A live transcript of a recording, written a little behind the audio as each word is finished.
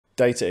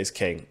Data is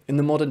king. In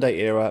the modern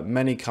day era,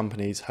 many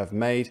companies have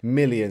made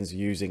millions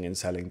using and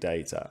selling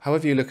data.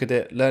 However you look at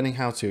it, learning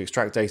how to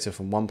extract data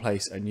from one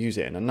place and use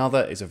it in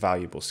another is a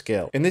valuable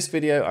skill. In this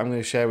video, I'm going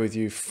to share with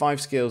you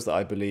 5 skills that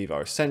I believe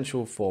are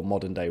essential for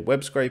modern day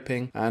web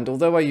scraping. And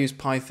although I use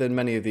Python,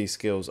 many of these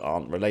skills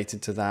aren't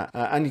related to that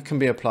and can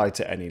be applied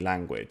to any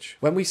language.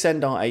 When we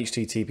send our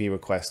HTTP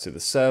request to the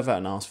server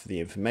and ask for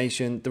the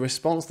information, the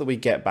response that we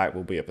get back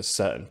will be of a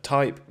certain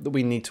type that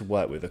we need to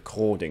work with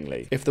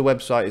accordingly. If the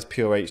website is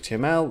pure HTML,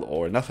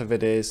 or enough of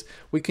it is,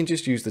 we can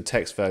just use the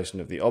text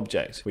version of the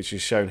object, which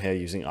is shown here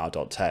using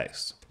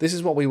r.text. This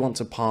is what we want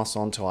to pass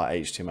on to our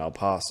HTML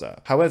parser.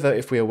 However,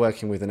 if we are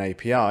working with an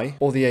API,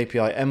 or the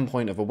API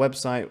endpoint of a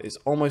website, it's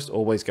almost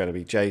always going to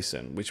be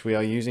JSON, which we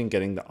are using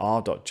getting the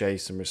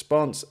r.json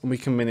response, and we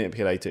can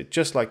manipulate it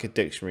just like a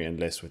dictionary and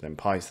list within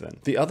Python.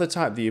 The other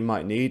type that you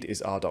might need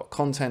is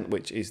r.content,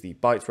 which is the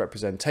byte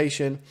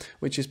representation,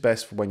 which is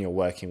best for when you're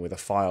working with a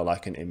file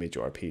like an image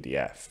or a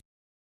PDF.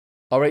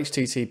 Our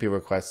HTTP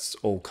requests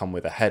all come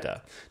with a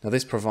header. Now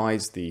this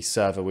provides the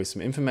server with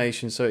some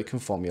information so it can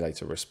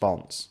formulate a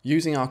response.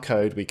 Using our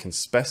code, we can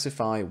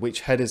specify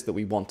which headers that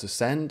we want to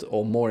send,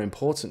 or more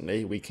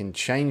importantly, we can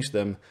change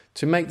them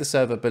to make the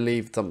server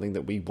believe something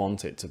that we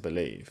want it to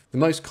believe. The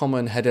most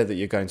common header that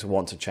you're going to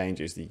want to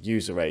change is the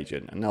user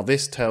agent. And now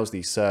this tells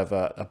the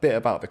server a bit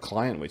about the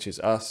client, which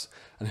is us,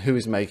 and who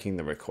is making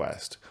the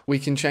request. We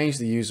can change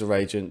the user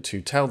agent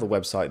to tell the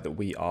website that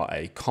we are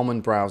a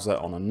common browser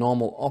on a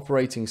normal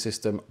operating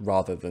system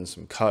rather than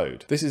some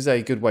code. This is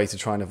a good way to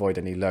try and avoid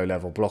any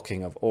low-level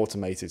blocking of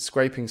automated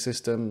scraping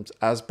systems,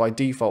 as by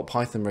default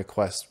Python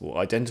requests will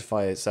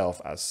identify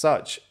itself as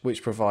such,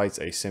 which provides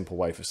a simple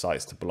way for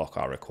sites to block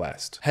our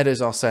request.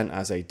 Headers are sent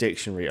as a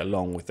dictionary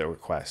along with the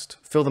request.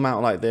 Fill them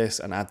out like this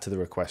and add to the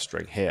request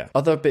string here.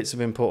 Other bits of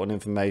important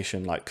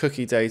information like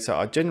cookie data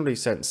are generally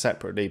sent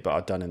separately but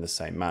are done in the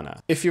same manner.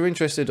 If you're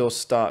interested or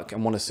stuck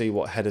and want to see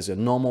what headers a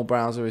normal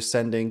browser is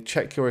sending,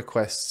 check your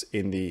requests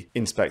in the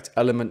Inspect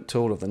Element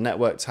tool of the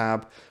Network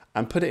tab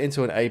and put it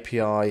into an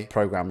API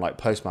program like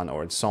Postman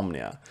or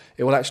Insomnia.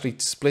 It will actually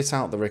split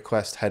out the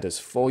request headers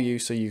for you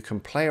so you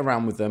can play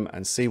around with them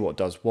and see what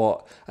does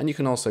what, and you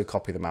can also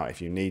copy them out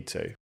if you need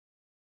to.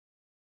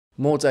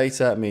 More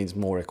data means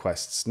more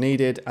requests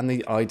needed, and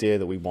the idea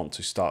that we want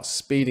to start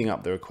speeding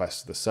up the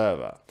requests to the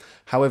server.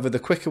 However, the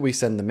quicker we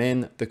send them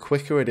in, the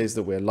quicker it is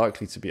that we're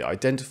likely to be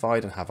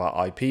identified and have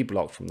our IP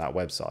blocked from that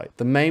website.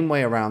 The main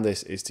way around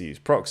this is to use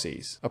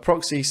proxies. A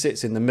proxy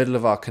sits in the middle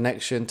of our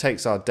connection,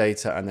 takes our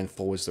data and then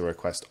forwards the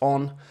request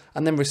on,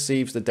 and then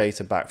receives the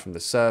data back from the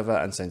server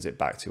and sends it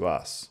back to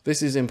us.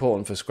 This is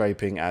important for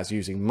scraping, as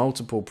using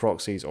multiple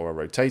proxies or a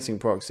rotating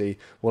proxy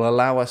will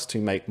allow us to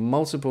make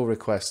multiple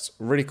requests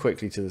really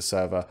quickly to the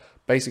server,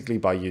 basically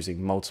by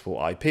using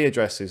multiple IP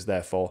addresses,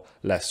 therefore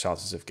less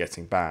chances of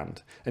getting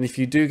banned. And if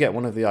you do get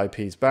one of the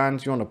IPs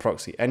banned, you're on a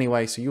proxy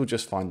anyway, so you'll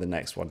just find the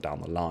next one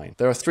down the line.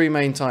 There are 3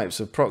 main types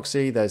of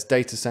proxy. There's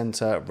data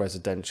center,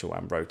 residential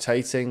and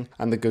rotating,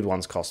 and the good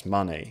ones cost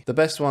money. The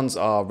best ones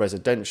are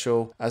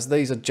residential, as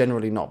these are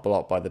generally not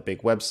blocked by the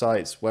big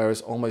websites,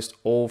 whereas almost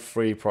all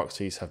free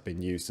proxies have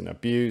been used and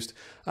abused,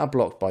 are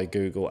blocked by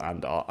Google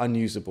and are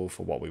unusable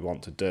for what we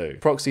want to do.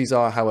 Proxies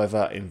are,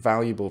 however,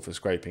 invaluable for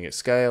scraping at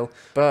scale,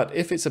 but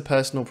if it's a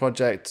personal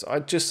project,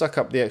 I'd just suck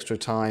up the extra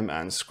time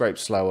and scrape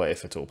slower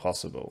if at all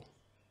possible.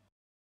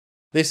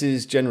 This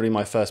is generally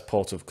my first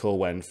port of call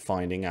when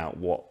finding out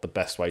what the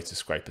best way to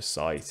scrape a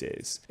site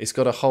is. It's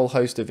got a whole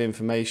host of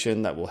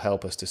information that will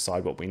help us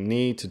decide what we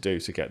need to do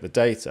to get the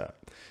data.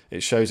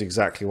 It shows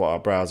exactly what our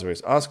browser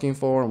is asking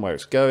for and where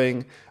it's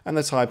going, and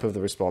the type of the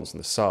response and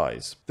the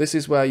size. This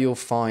is where you'll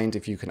find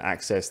if you can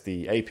access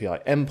the API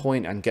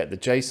endpoint and get the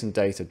JSON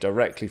data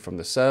directly from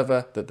the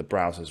server that the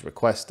browser is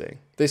requesting.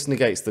 This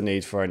negates the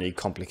need for any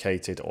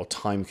complicated or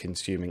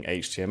time-consuming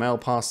HTML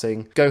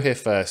parsing. Go here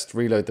first,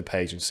 reload the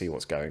page and see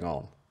what's going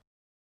on.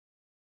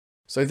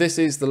 So this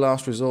is the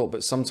last resort,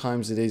 but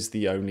sometimes it is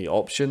the only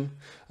option.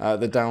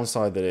 The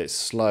downside that it's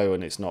slow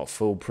and it's not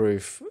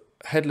foolproof.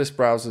 Headless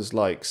browsers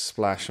like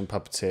Splash and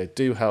Puppeteer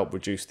do help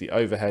reduce the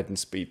overhead and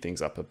speed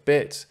things up a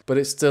bit, but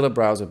it's still a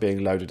browser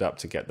being loaded up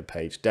to get the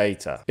page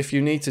data. If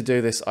you need to do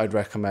this, I'd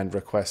recommend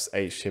Request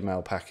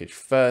HTML package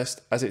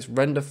first, as its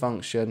render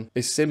function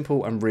is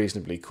simple and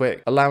reasonably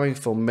quick, allowing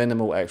for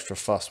minimal extra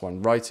fuss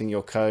when writing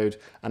your code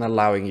and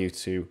allowing you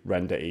to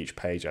render each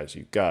page as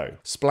you go.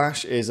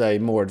 Splash is a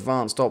more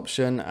advanced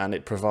option, and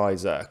it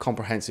provides a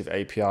comprehensive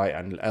API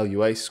and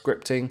LUA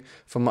scripting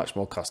for much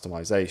more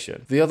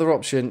customization. The other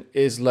option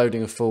is loading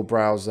a full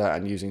browser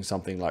and using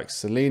something like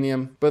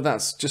Selenium, but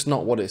that's just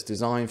not what it's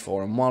designed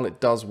for, and while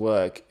it does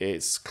work,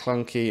 it's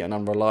clunky and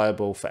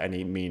unreliable for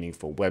any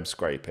meaningful web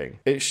scraping.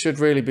 It should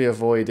really be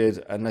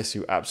avoided unless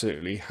you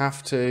absolutely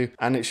have to,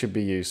 and it should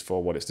be used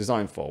for what it's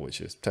designed for,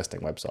 which is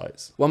testing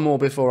websites. One more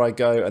before I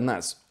go, and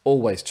that's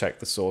always check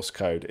the source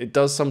code. It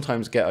does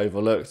sometimes get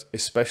overlooked,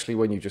 especially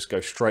when you just go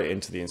straight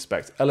into the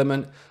inspect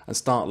element and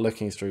start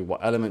looking through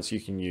what elements you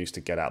can use to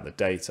get out the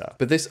data.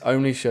 But this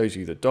only shows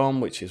you the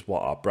DOM, which is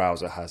what our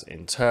browser has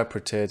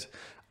interpreted,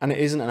 and it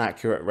isn't an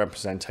accurate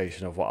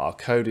representation of what our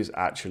code is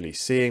actually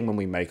seeing when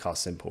we make our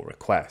simple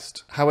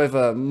request.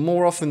 However,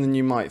 more often than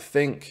you might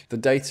think, the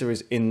data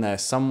is in there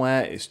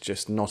somewhere. It's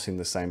just not in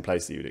the same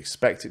place that you'd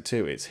expect it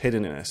to. It's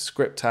hidden in a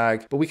script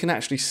tag, but we can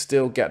actually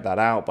still get that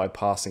out by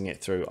passing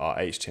it through our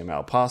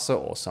HTML parser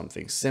or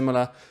something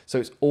similar. So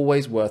it's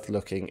always worth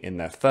looking in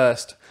there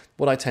first.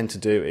 What I tend to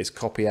do is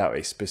copy out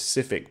a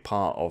specific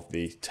part of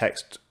the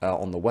text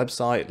on the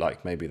website,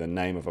 like maybe the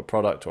name of a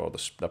product or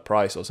the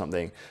price or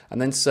something,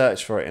 and then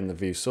search for it in the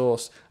view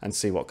source and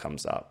see what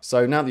comes up.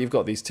 So now that you've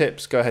got these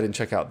tips, go ahead and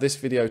check out this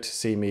video to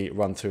see me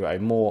run through a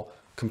more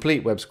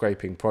complete web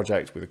scraping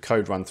project with a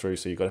code run through,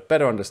 so you've got a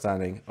better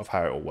understanding of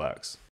how it all works.